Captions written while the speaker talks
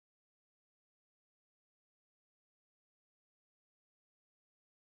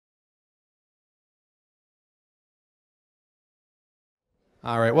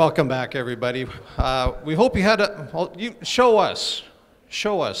All right, welcome back, everybody. We hope you had a, well, show us,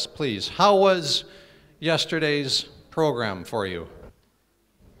 please. How was yesterday's program for you?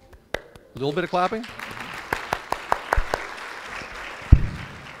 A little bit of clapping?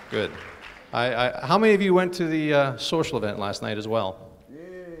 Good. How many of you went to the social event last night as well?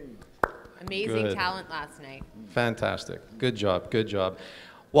 Amazing Good. talent last night. Fantastic. Good job, good job.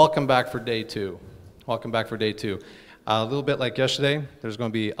 Welcome back for day two. Welcome back for day two. A little bit like yesterday, there's going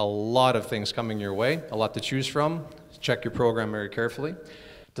to be a lot of things coming your way, a lot to choose from. Check your program very carefully.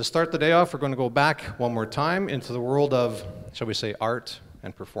 To start the day off, we're going to go back one more time into the world of, shall we say, art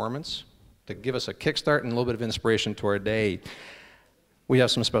and performance, to give us a kickstart and a little bit of inspiration to our day. We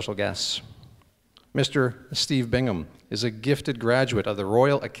have some special guests. Mr. Steve Bingham is a gifted graduate of the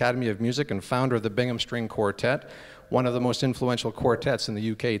Royal Academy of Music and founder of the Bingham String Quartet, one of the most influential quartets in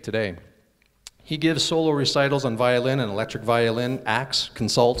the UK today. He gives solo recitals on violin and electric violin, acts,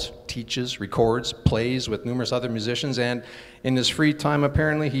 consults, teaches, records, plays with numerous other musicians, and in his free time,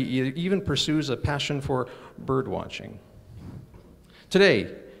 apparently, he even pursues a passion for bird watching.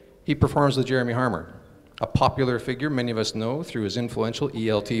 Today, he performs with Jeremy Harmer, a popular figure many of us know through his influential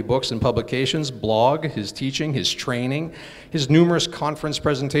ELT books and publications, blog, his teaching, his training, his numerous conference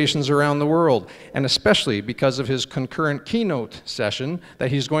presentations around the world, and especially because of his concurrent keynote session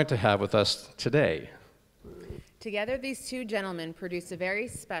that he's going to have with us today. Together, these two gentlemen produced a very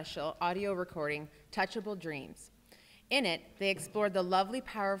special audio recording, Touchable Dreams. In it, they explored the lovely,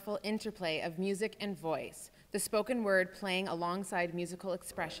 powerful interplay of music and voice, the spoken word playing alongside musical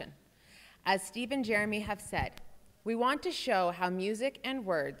expression. As Steve and Jeremy have said, we want to show how music and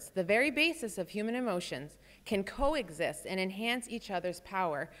words, the very basis of human emotions, can coexist and enhance each other's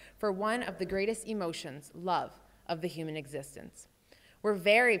power for one of the greatest emotions, love, of the human existence. We're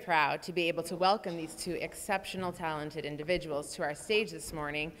very proud to be able to welcome these two exceptional, talented individuals to our stage this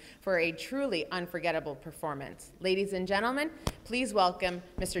morning for a truly unforgettable performance. Ladies and gentlemen, please welcome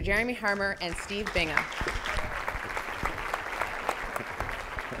Mr. Jeremy Harmer and Steve Bingham.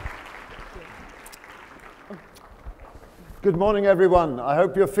 Good morning, everyone. I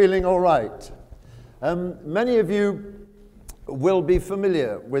hope you're feeling all right. Many of you will be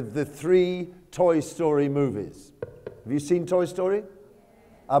familiar with the 3 Toy Story movies. Have you seen Toy Story?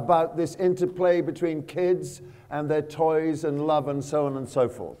 About this interplay between kids and their toys and love and so on and so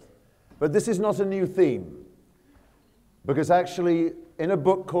forth. But this is not a new theme, because actually in a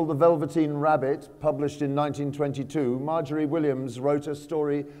book called The Velveteen Rabbit, published in 1922, Marjorie Williams wrote a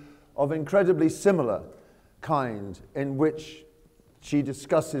story of incredibly similar kind in which she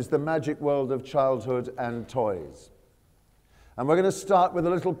discusses the magic world of childhood and toys. And we're going to start with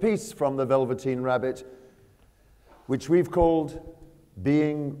a little piece from The Velveteen Rabbit, which we've called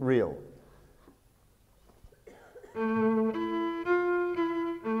Being Real.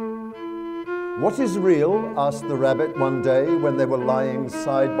 What is real? Asked the rabbit one day when they were lying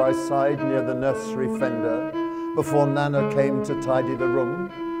side by side near the nursery fender before Nana came to tidy the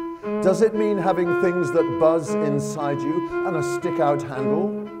room. Does it mean having things that buzz inside you and a stick-out handle?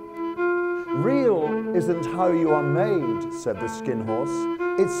 Real isn't how you are made, said the skin horse.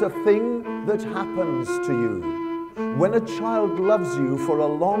 It's a thing that happens to you. When a child loves you for a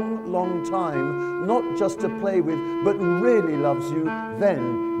long, long time, not just to play with, but really loves you,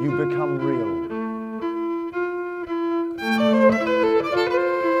 then you become real.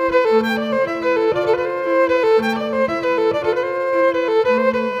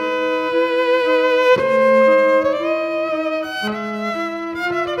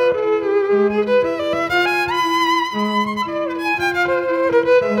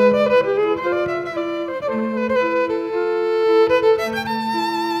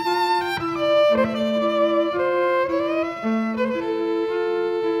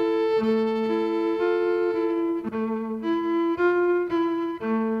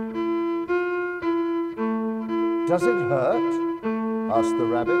 Does it hurt? Asked the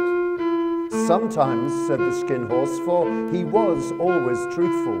rabbit. Sometimes, said the skin horse, for he was always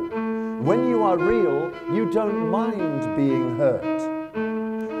truthful. When you are real, you don't mind being hurt.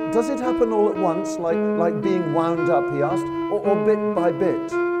 Does it happen all at once, like being wound up, he asked, or bit by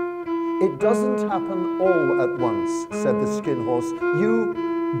bit? It doesn't happen all at once, said the skin horse. You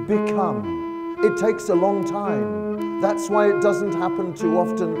become. It takes a long time. That's why it doesn't happen too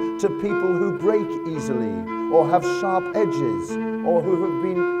often to people who break easily, or have sharp edges, or who have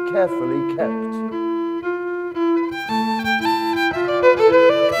been carefully kept.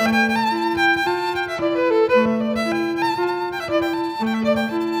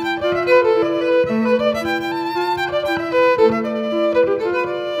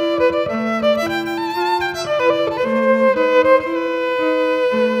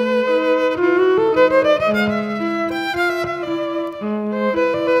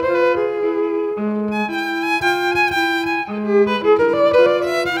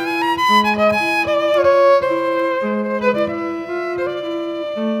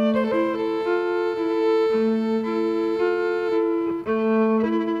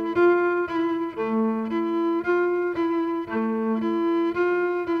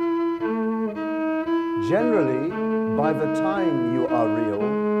 Generally, by the time you are real,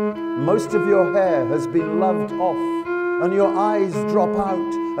 most of your hair has been loved off, and your eyes drop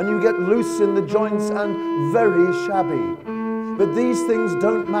out, and you get loose in the joints and very shabby. But these things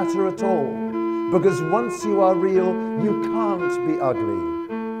don't matter at all, because once you are real, you can't be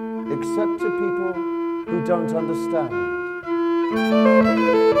ugly, except to people who don't understand.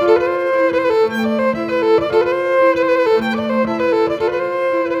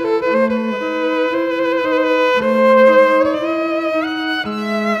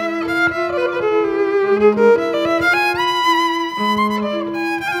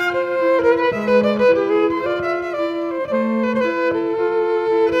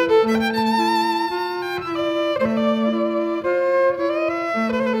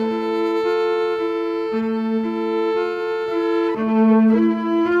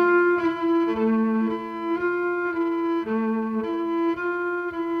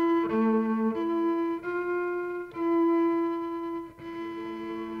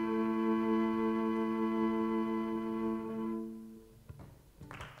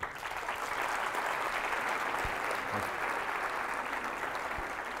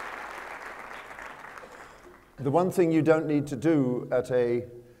 The one thing you don't need to do at a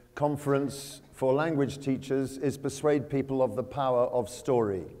conference for language teachers is persuade people of the power of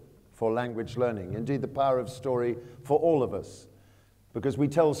story for language learning. Indeed, the power of story for all of us, because we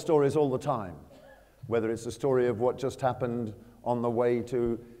tell stories all the time, whether it's a story of what just happened on the way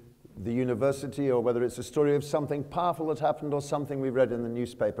to the university, or whether it's a story of something powerful that happened or something we read in the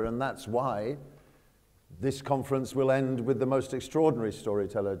newspaper. And that's why this conference will end with the most extraordinary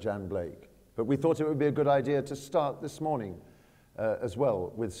storyteller, Jan Blake. But we thought it would be a good idea to start this morning as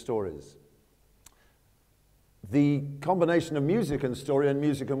well with stories. The combination of music and story and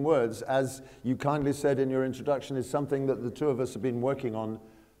music and words, as you kindly said in your introduction, is something that the two of us have been working on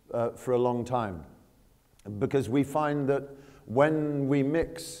for a long time. Because we find that when we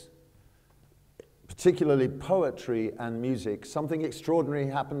mix, particularly poetry and music, something extraordinary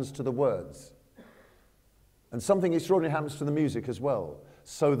happens to the words. And something extraordinary happens to the music as well,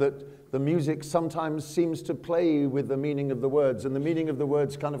 so that the music sometimes seems to play with the meaning of the words, and the meaning of the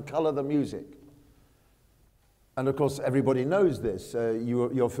words kind of color the music. And of course, everybody knows this.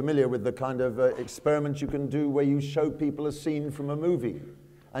 You're familiar with the kind of experiment you can do where you show people a scene from a movie,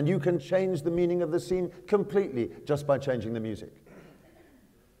 and you can change the meaning of the scene completely just by changing the music.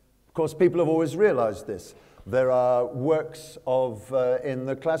 Of course, people have always realized this. There are works of, in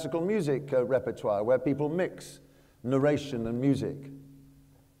the classical music repertoire where people mix narration and music.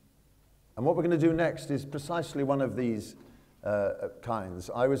 And what we're going to do next is precisely one of these kinds.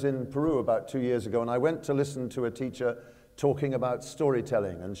 I was in Peru about 2 years ago, and I went to listen to a teacher talking about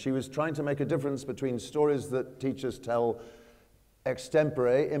storytelling, and she was trying to make a difference between stories that teachers tell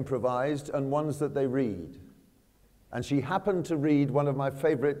extempore, improvised, and ones that they read. And she happened to read one of my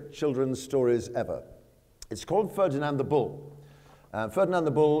favorite children's stories ever. It's called Ferdinand the Bull. Ferdinand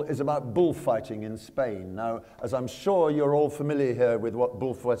the Bull is about bullfighting in Spain. Now, as I'm sure you're all familiar here with what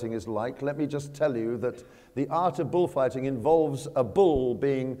bullfighting is like, let me just tell you that the art of bullfighting involves a bull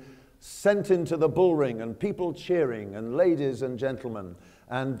being sent into the bull ring and people cheering, and ladies and gentlemen.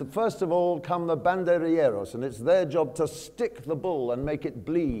 And first of all come the banderilleros, and it's their job to stick the bull and make it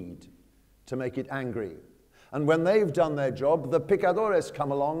bleed, to make it angry. And when they've done their job, the picadores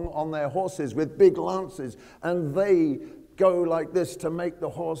come along on their horses with big lances, and they go like this to make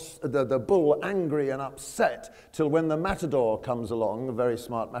the bull angry and upset, till when the matador comes along, the very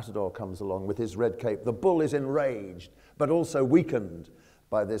smart matador comes along with his red cape. The bull is enraged, but also weakened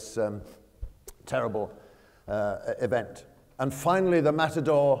by this terrible event. And finally, the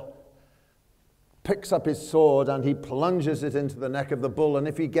matador picks up his sword and he plunges it into the neck of the bull, and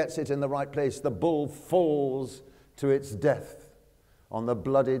if he gets it in the right place, the bull falls to its death on the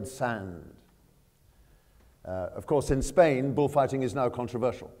bloodied sand. Of course, in Spain, bullfighting is now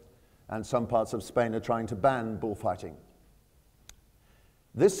controversial, and some parts of Spain are trying to ban bullfighting.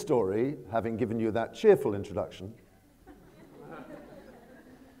 This story, having given you that cheerful introduction,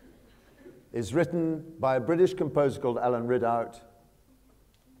 is written by a British composer called Alan Ridout,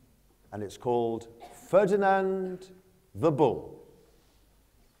 and it's called Ferdinand the Bull.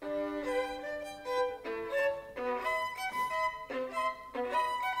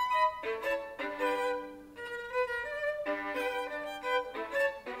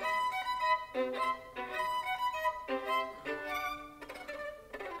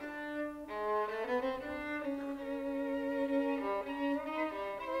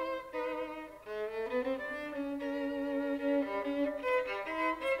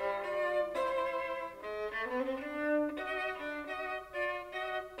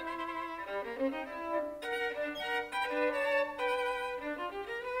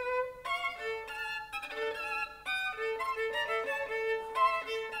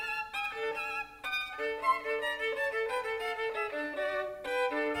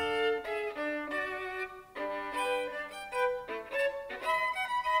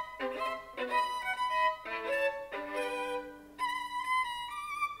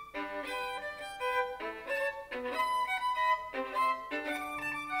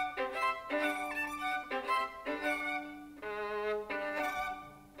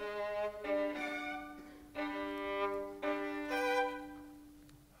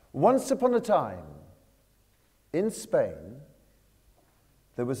 Once upon a time, in Spain,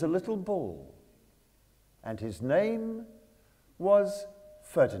 there was a little bull, and his name was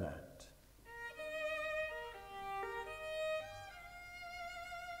Ferdinand.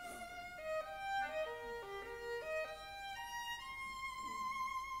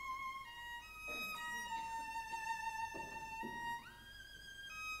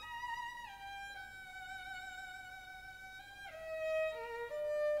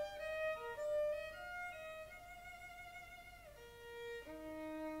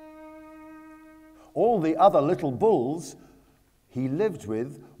 All the other little bulls he lived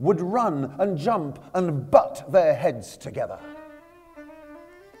with would run and jump and butt their heads together.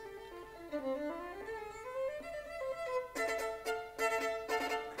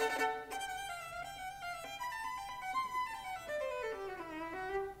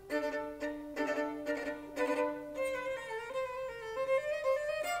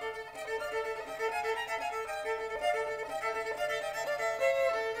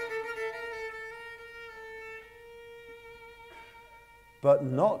 But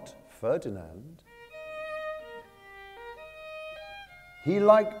not Ferdinand. He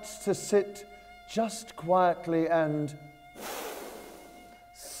liked to sit just quietly and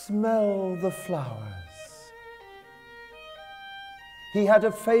smell the flowers. He had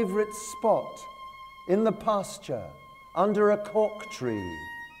a favorite spot in the pasture under a cork tree,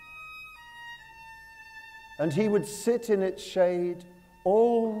 and he would sit in its shade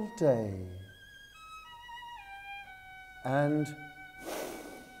all day and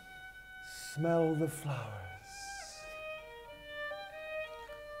smell the flowers.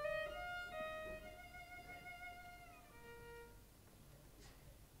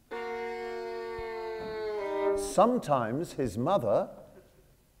 Sometimes his mother,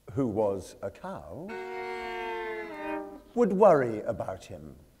 who was a cow, would worry about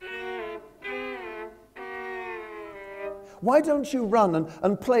him. Why don't you run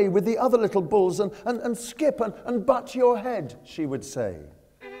and play with the other little bulls and skip and butt your head, she would say.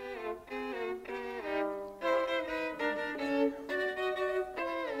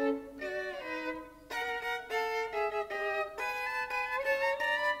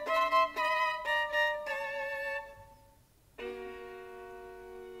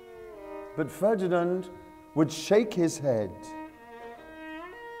 But Ferdinand would shake his head.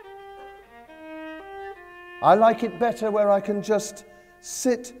 I like it better where I can just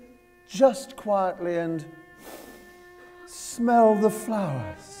sit just quietly and smell the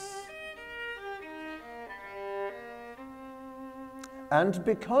flowers. And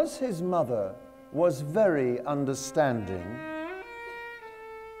because his mother was very understanding,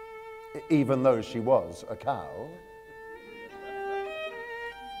 even though she was a cow,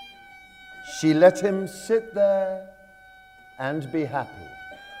 she let him sit there and be happy.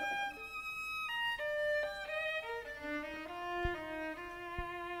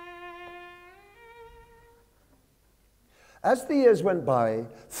 As the years went by,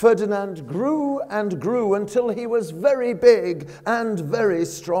 Ferdinand grew and grew until he was very big and very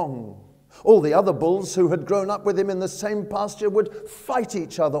strong. All the other bulls who had grown up with him in the same pasture would fight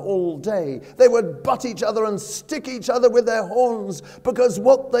each other all day. They would butt each other and stick each other with their horns, because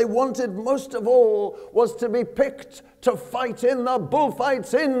what they wanted most of all was to be picked to fight in the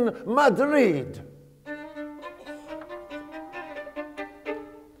bullfights in Madrid.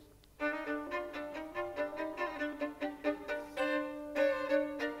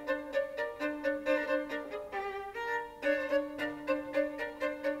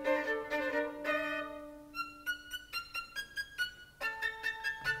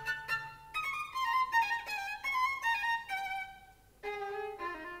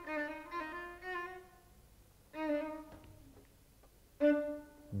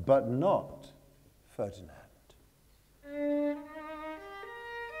 But not Ferdinand.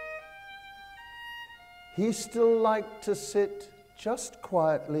 He still liked to sit just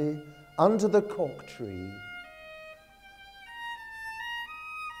quietly under the cork tree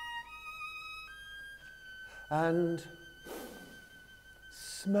and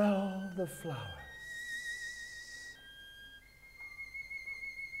smell the flowers.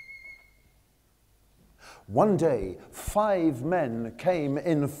 One day, 5 men came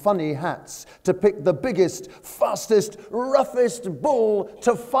in funny hats to pick the biggest, fastest, roughest bull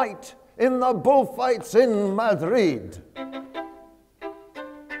to fight in the bullfights in Madrid.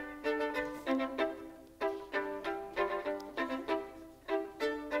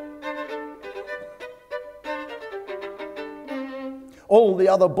 All the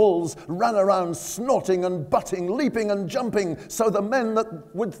other bulls ran around snorting and butting, leaping and jumping, so the men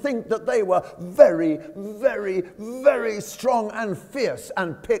that would think that they were very, very, very strong and fierce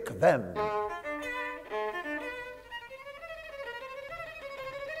and pick them.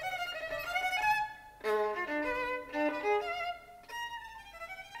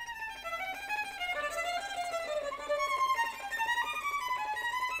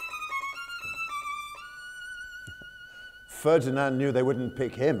 Ferdinand knew they wouldn't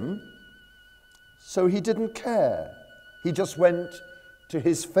pick him, so he didn't care. He just went to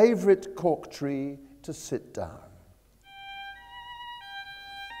his favorite cork tree to sit down.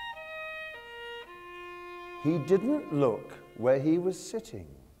 He didn't look where he was sitting.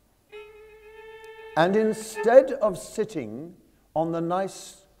 And instead of sitting on the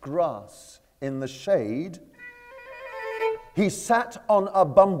nice grass in the shade, he sat on a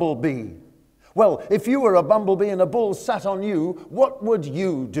bumblebee. Well, if you were a bumblebee and a bull sat on you, what would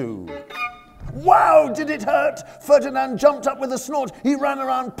you do? Wow, did it hurt? Ferdinand jumped up with a snort. He ran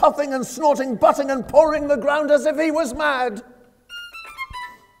around puffing and snorting, butting and pawing the ground as if he was mad.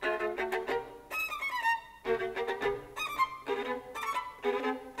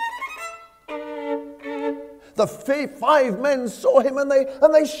 The 5 men saw him and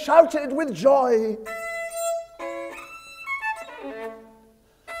they shouted with joy.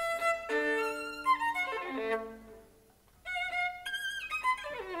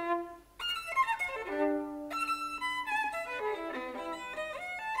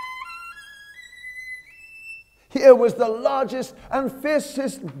 Here was the largest and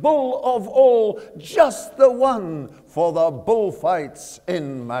fiercest bull of all, just the one for the bullfights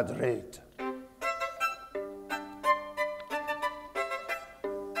in Madrid.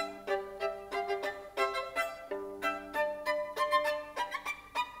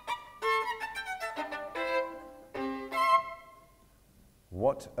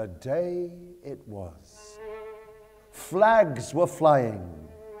 What a day it was. Flags were flying.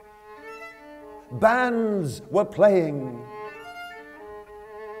 Bands were playing,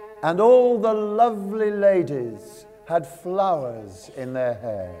 and all the lovely ladies had flowers in their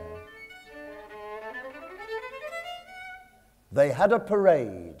hair. They had a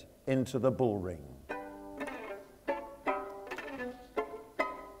parade into the bull ring.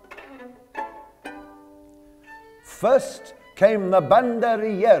 First came the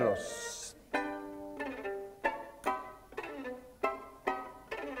banderilleros.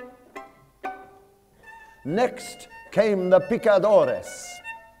 Next came the picadores.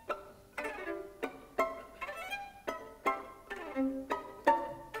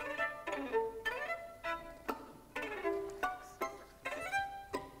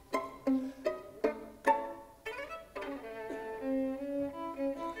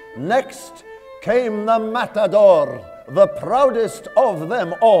 Next came the matador, the proudest of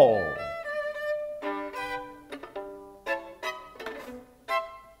them all.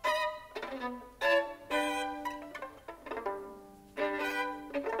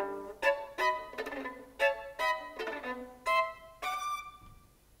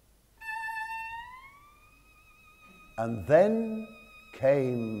 And then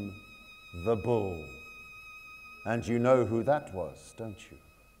came the bull. And you know who that was, don't you?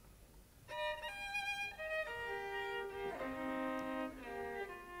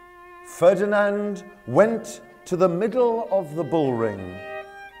 Ferdinand went to the middle of the bull ring.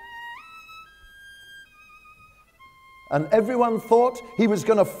 And everyone thought he was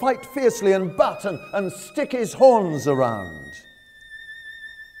going to fight fiercely and butt and stick his horns around.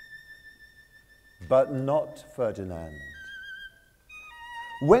 But not Ferdinand.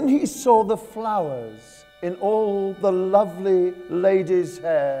 When he saw the flowers in all the lovely ladies'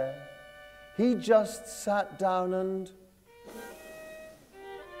 hair, he just sat down and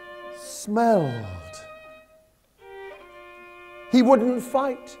smelled. He wouldn't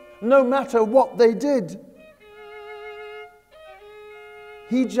fight, no matter what they did.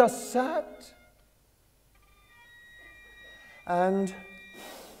 He just sat and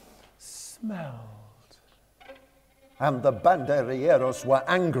smelled. And the banderilleros were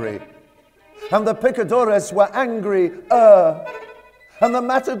angry. And the picadores were angry. And the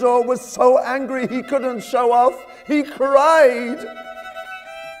matador was so angry he couldn't show off. He cried.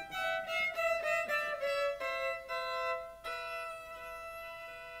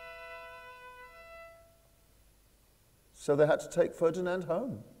 So they had to take Ferdinand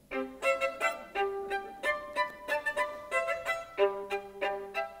home.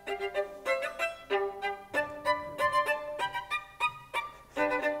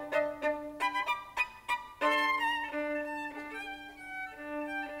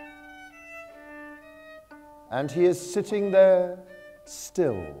 And he is sitting there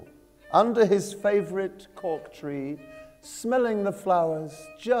still, under his favorite cork tree, smelling the flowers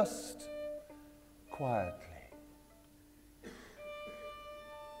just quietly.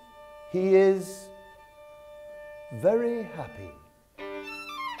 He is very happy.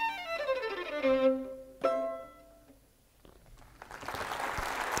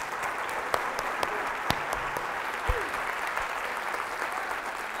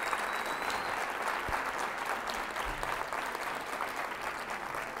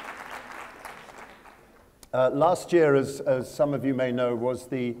 Last year, as some of you may know, was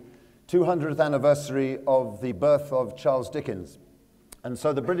the 200th anniversary of the birth of Charles Dickens. And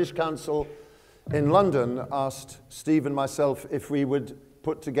so the British Council in London asked Steve and myself if we would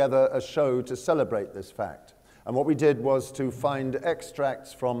put together a show to celebrate this fact. And what we did was to find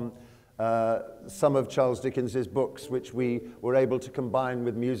extracts from some of Charles Dickens's books, which we were able to combine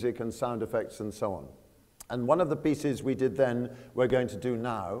with music and sound effects and so on. And one of the pieces we did then, we're going to do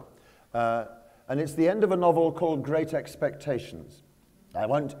now, and it's the end of a novel called Great Expectations. I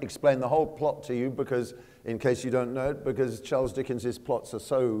won't explain the whole plot to you because, in case you don't know it, because Charles Dickens's plots are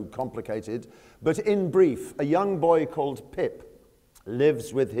so complicated. But in brief, a young boy called Pip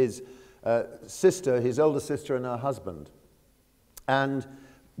lives with his sister, his elder sister, and her husband. And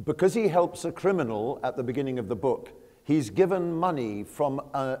because he helps a criminal at the beginning of the book, he's given money from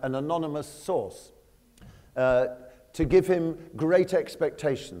an anonymous source to give him great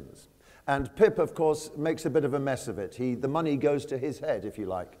expectations. And Pip, of course, makes a bit of a mess of it. The money goes to his head, if you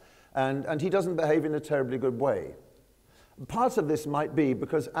like, and he doesn't behave in a terribly good way. Part of this might be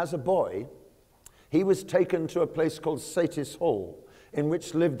because as a boy, he was taken to a place called Satis Hall, in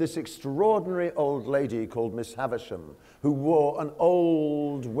which lived this extraordinary old lady called Miss Havisham, who wore an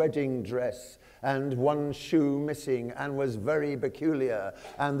old wedding dress and one shoe missing and was very peculiar.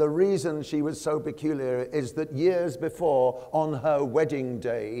 And the reason she was so peculiar is that years before, on her wedding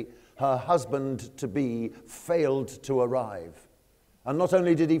day, her husband-to-be failed to arrive. And not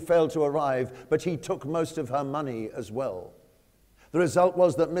only did he fail to arrive, but he took most of her money as well. The result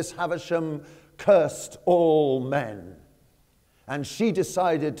was that Miss Havisham cursed all men, and she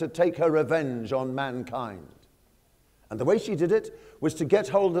decided to take her revenge on mankind. And the way she did it was to get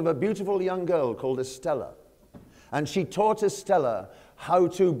hold of a beautiful young girl called Estella. And she taught Estella how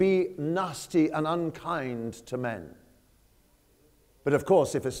to be nasty and unkind to men. But of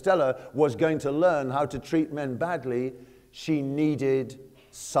course, if Estella was going to learn how to treat men badly, she needed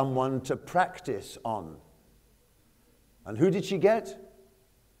someone to practice on. And who did she get?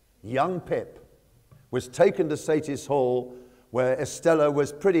 Young Pip was taken to Satis Hall, where Estella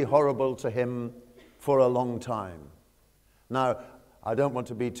was pretty horrible to him for a long time. Now, I don't want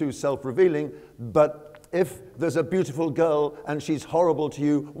to be too self-revealing, but if there's a beautiful girl and she's horrible to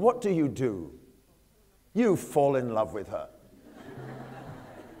you, what do? You fall in love with her.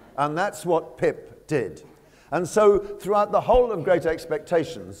 And that's what Pip did. And so throughout the whole of Great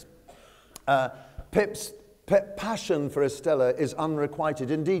Expectations, Pip's passion for Estella is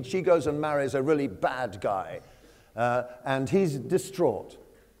unrequited. Indeed, she goes and marries a really bad guy, and he's distraught.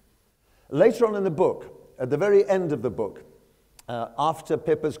 Later on in the book, at the very end of the book, after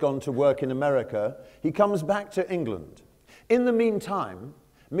Pip has gone to work in America, he comes back to England. In the meantime,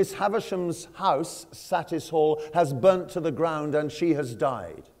 Miss Havisham's house, Satis Hall, has burnt to the ground and she has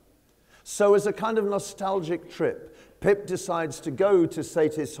died. So as a kind of nostalgic trip, Pip decides to go to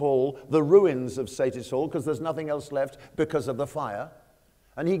Satis Hall, the ruins of Satis Hall, because there's nothing else left because of the fire.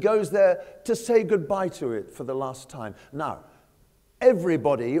 And he goes there to say goodbye to it for the last time. Now,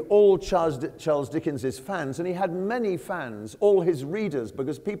 everybody, all Charles Dickens's fans, and he had many fans, all his readers,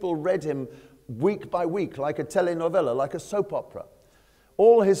 because people read him week by week, like a telenovela, like a soap opera.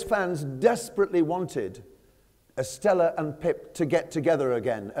 All his fans desperately wanted Estella and Pip to get together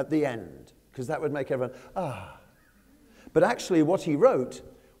again at the end, because that would make everyone, ah. But actually what he wrote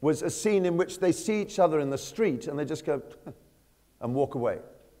was a scene in which they see each other in the street and they just go and walk away.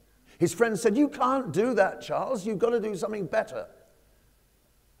 His friends said, "You can't do that, Charles. You've got to do something better."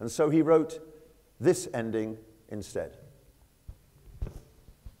 And so he wrote this ending instead.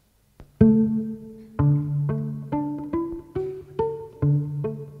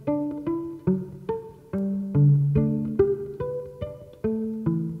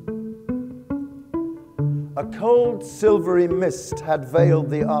 A cold silvery mist had veiled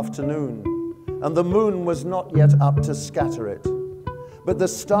the afternoon, and the moon was not yet up to scatter it. But the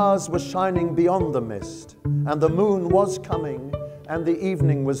stars were shining beyond the mist, and the moon was coming, and the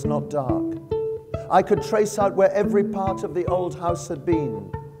evening was not dark. I could trace out where every part of the old house had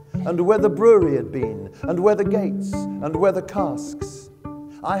been, and where the brewery had been, and where the gates, and where the casks.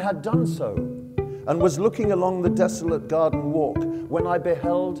 I had done so, and was looking along the desolate garden walk when I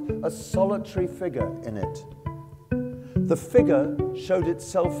beheld a solitary figure in it. The figure showed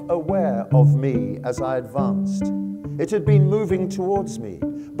itself aware of me as I advanced. It had been moving towards me,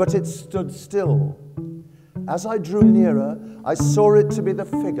 but it stood still. As I drew nearer, I saw it to be the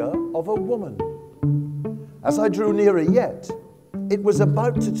figure of a woman. As I drew nearer yet, it was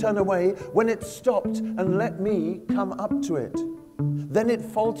about to turn away when it stopped and let me come up to it. Then it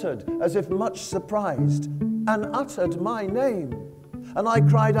faltered as if much surprised and uttered my name. And I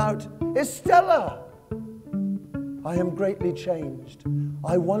cried out, "Estella! I am greatly changed.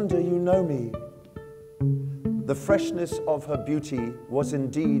 I wonder you know me." The freshness of her beauty was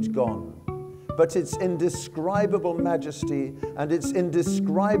indeed gone, but its indescribable majesty and its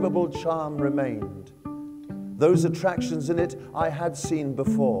indescribable charm remained. Those attractions in it I had seen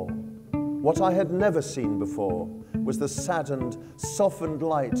before. What I had never seen before was the saddened, softened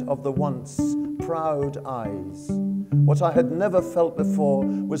light of the once proud eyes. What I had never felt before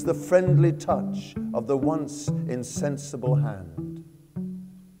was the friendly touch of the once insensible hand.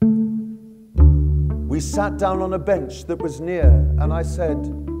 We sat down on a bench that was near, and I said,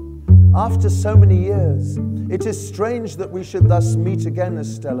 "After so many years, it is strange that we should thus meet again,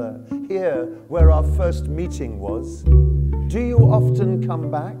 Estella, here where our first meeting was. Do you often come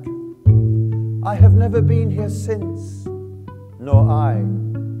back?" "I have never been here since." "Nor I."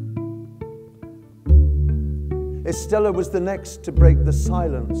 Estella was the next to break the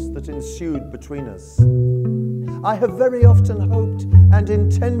silence that ensued between us. "I have very often hoped and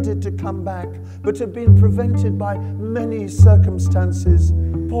intended to come back, but have been prevented by many circumstances.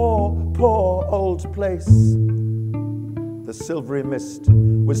 Poor, poor old place." The silvery mist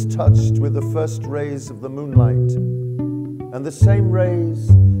was touched with the first rays of the moonlight, and the same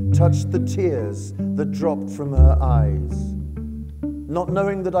rays touched the tears that dropped from her eyes. Not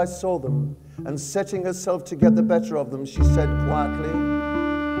knowing that I saw them, and setting herself to get the better of them, she said quietly,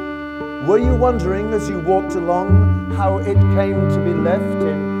 "Were you wondering as you walked along how it came to be left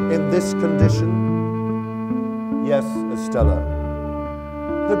in this condition?" "Yes, Estella."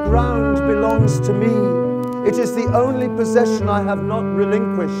 "The ground belongs to me. It is the only possession I have not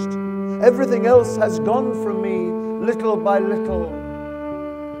relinquished. Everything else has gone from me, little by little.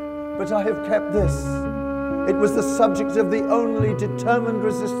 But I have kept this. It was the subject of the only determined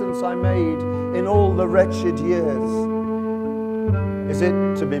resistance I made in all the wretched years." "Is it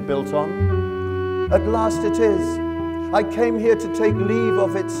to be built on?" "At last it is. I came here to take leave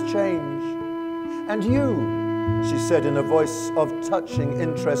of its change." "And you," she said in a voice of touching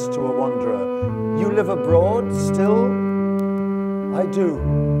interest to a wanderer, "you live abroad still?" "I do,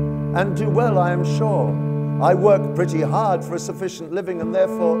 and do well, I am sure. I work pretty hard for a sufficient living, and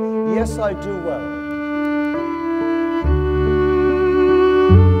therefore, yes, I do well."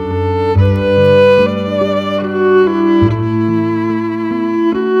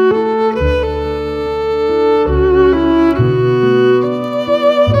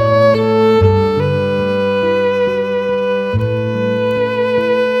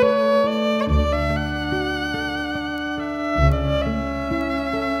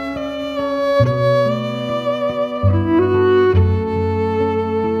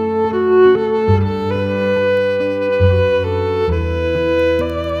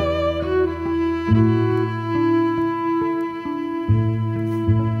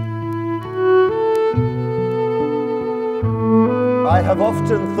 "I have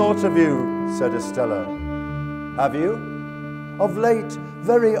often thought of you," said Estella. "Have you?" "Of late,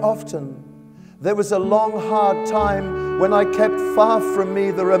 very often. There was a long, hard time when I kept far from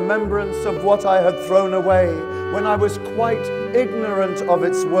me the remembrance of what I had thrown away, when I was quite ignorant of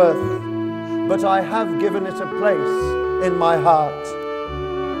its worth. But I have given it a place in my heart."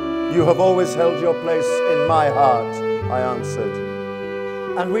 "You have always held your place in my heart," I answered.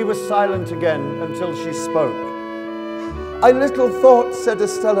 And we were silent again until she spoke. "I little thought," said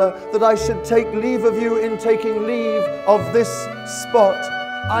Estella, "that I should take leave of you in taking leave of this spot.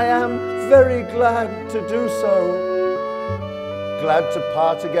 I am very glad to do so." "Glad to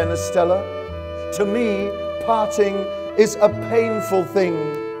part again, Estella? To me, parting is a painful thing.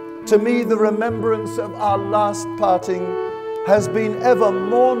 To me, the remembrance of our last parting has been ever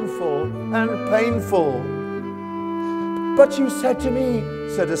mournful and painful." "But you said to me,"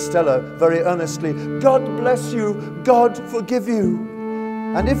 said Estella very earnestly, "God bless you, God forgive you.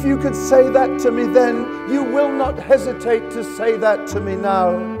 And if you could say that to me then, you will not hesitate to say that to me now.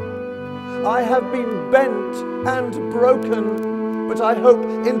 I have been bent and broken, but I hope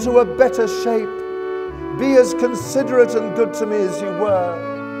into a better shape. Be as considerate and good to me as you were,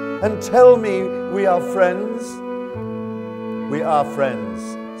 and tell me we are friends." "We are friends,"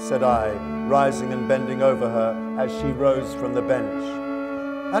 said I, rising and bending over her as she rose from the bench.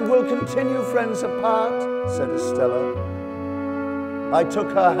 And we'll continue friends apart, said Estella. I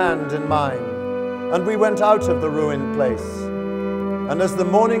took her hand in mine, and we went out of the ruined place. And as the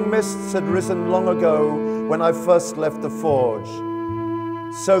morning mists had risen long ago when I first left the forge,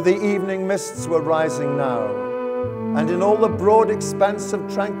 so the evening mists were rising now. And in all the broad expanse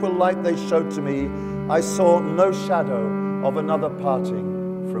of tranquil light they showed to me, I saw no shadow of another parting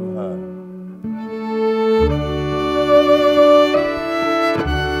from her.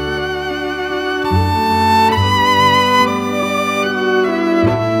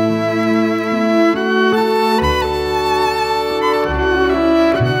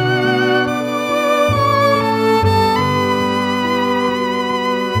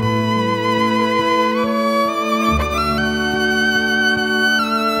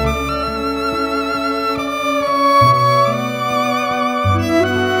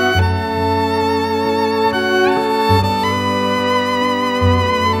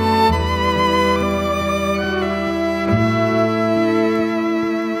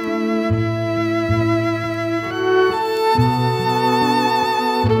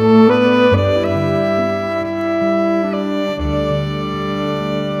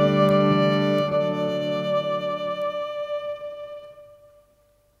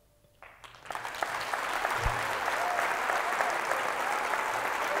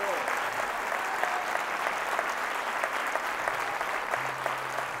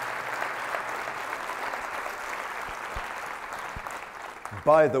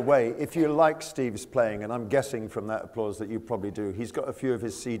 By the way, if you like Steve's playing, and I'm guessing from that applause that you probably do, he's got a few of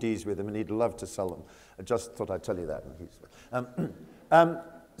his CDs with him and he'd love to sell them. I just thought I'd tell you that.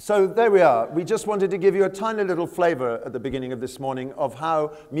 So there we are. We just wanted to give you a tiny little flavor at the beginning of this morning of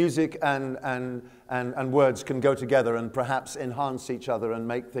how music and words can go together and perhaps enhance each other and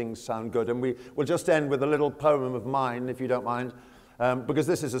make things sound good. And we will just end with a little poem of mine, if you don't mind, because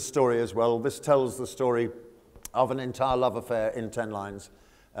this is a story as well. This tells the story of an entire love affair in 10 lines.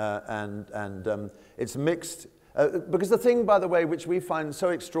 It's mixed, because the thing, by the way, which we find so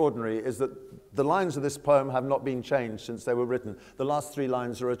extraordinary is that the lines of this poem have not been changed since they were written. The last 3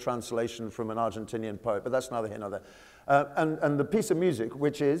 lines are a translation from an Argentinian poet, but that's neither here nor there. And the piece of music,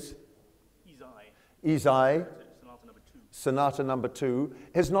 which is? Isai, Sonata number 2,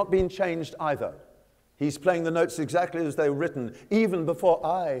 has not been changed either. He's playing the notes exactly as they were written, even before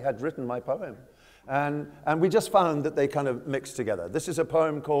I had written my poem. And we just found that they kind of mixed together. This is a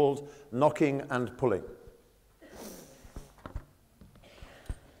poem called Knocking and Pulling.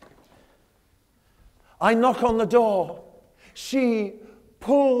 I knock on the door. She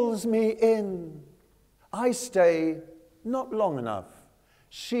pulls me in. I stay not long enough.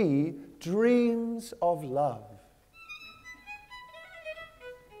 She dreams of love.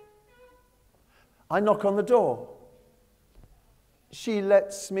 I knock on the door. She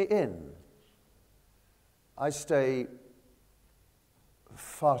lets me in. I stay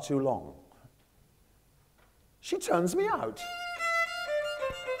far too long. She turns me out.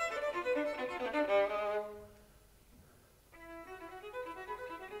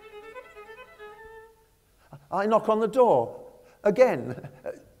 I knock on the door. Again,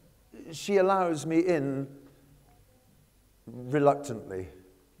 she allows me in reluctantly.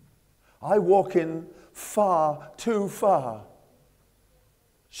 I walk in far too far.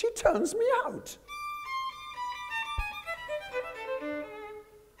 She turns me out.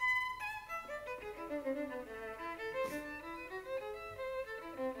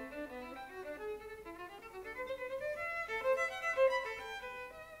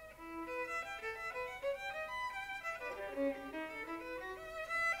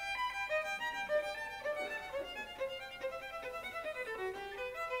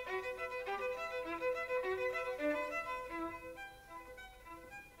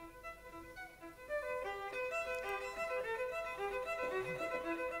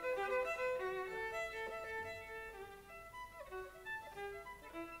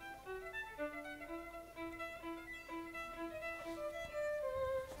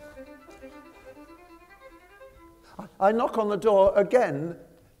 I knock on the door again,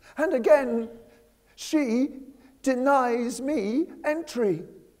 and again. She denies me entry.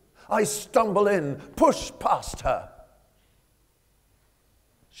 I stumble in, push past her.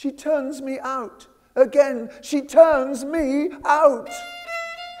 She turns me out. Again, she turns me out.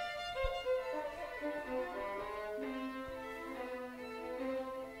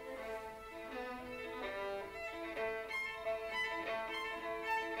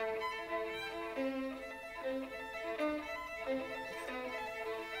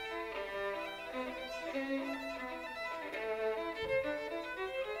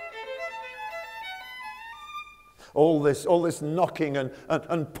 All this knocking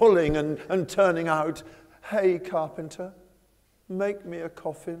and pulling and turning out. Hey, carpenter, make me a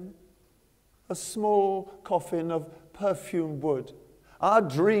coffin. A small coffin of perfumed wood. Our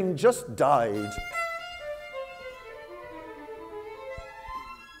dream just died.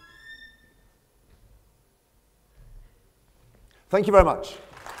 Thank you very much.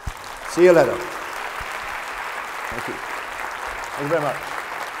 See you later. Thank you. Thank you very much.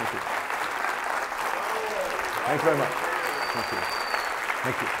 Thank you. Thank you very much. Thank you.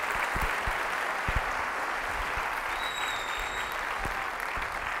 Thank you.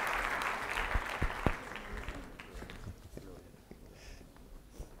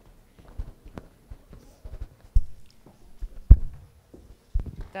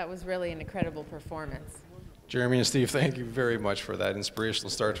 That was really an incredible performance. Jeremy and Steve, thank you very much for that inspirational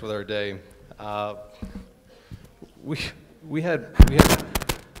start with our day. We had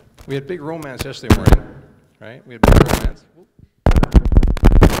big romance yesterday morning, right? We had big romance.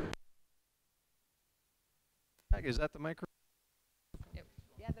 Is that the microphone? Yep.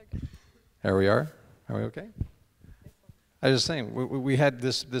 Yeah, they're good. There we are. Are we okay? I was just saying, we had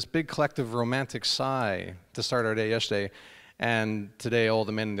this big collective romantic sigh to start our day yesterday, and today all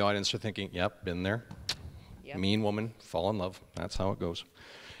the men in the audience are thinking, yep, been there. Yep. Mean woman, fall in love. That's how it goes.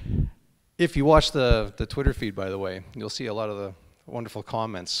 If you watch the Twitter feed, by the way, you'll see a lot of the wonderful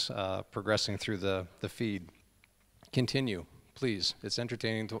comments progressing through the feed. Continue, please. It's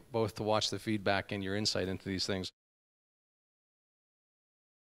entertaining both to watch the feedback and your insight into these things.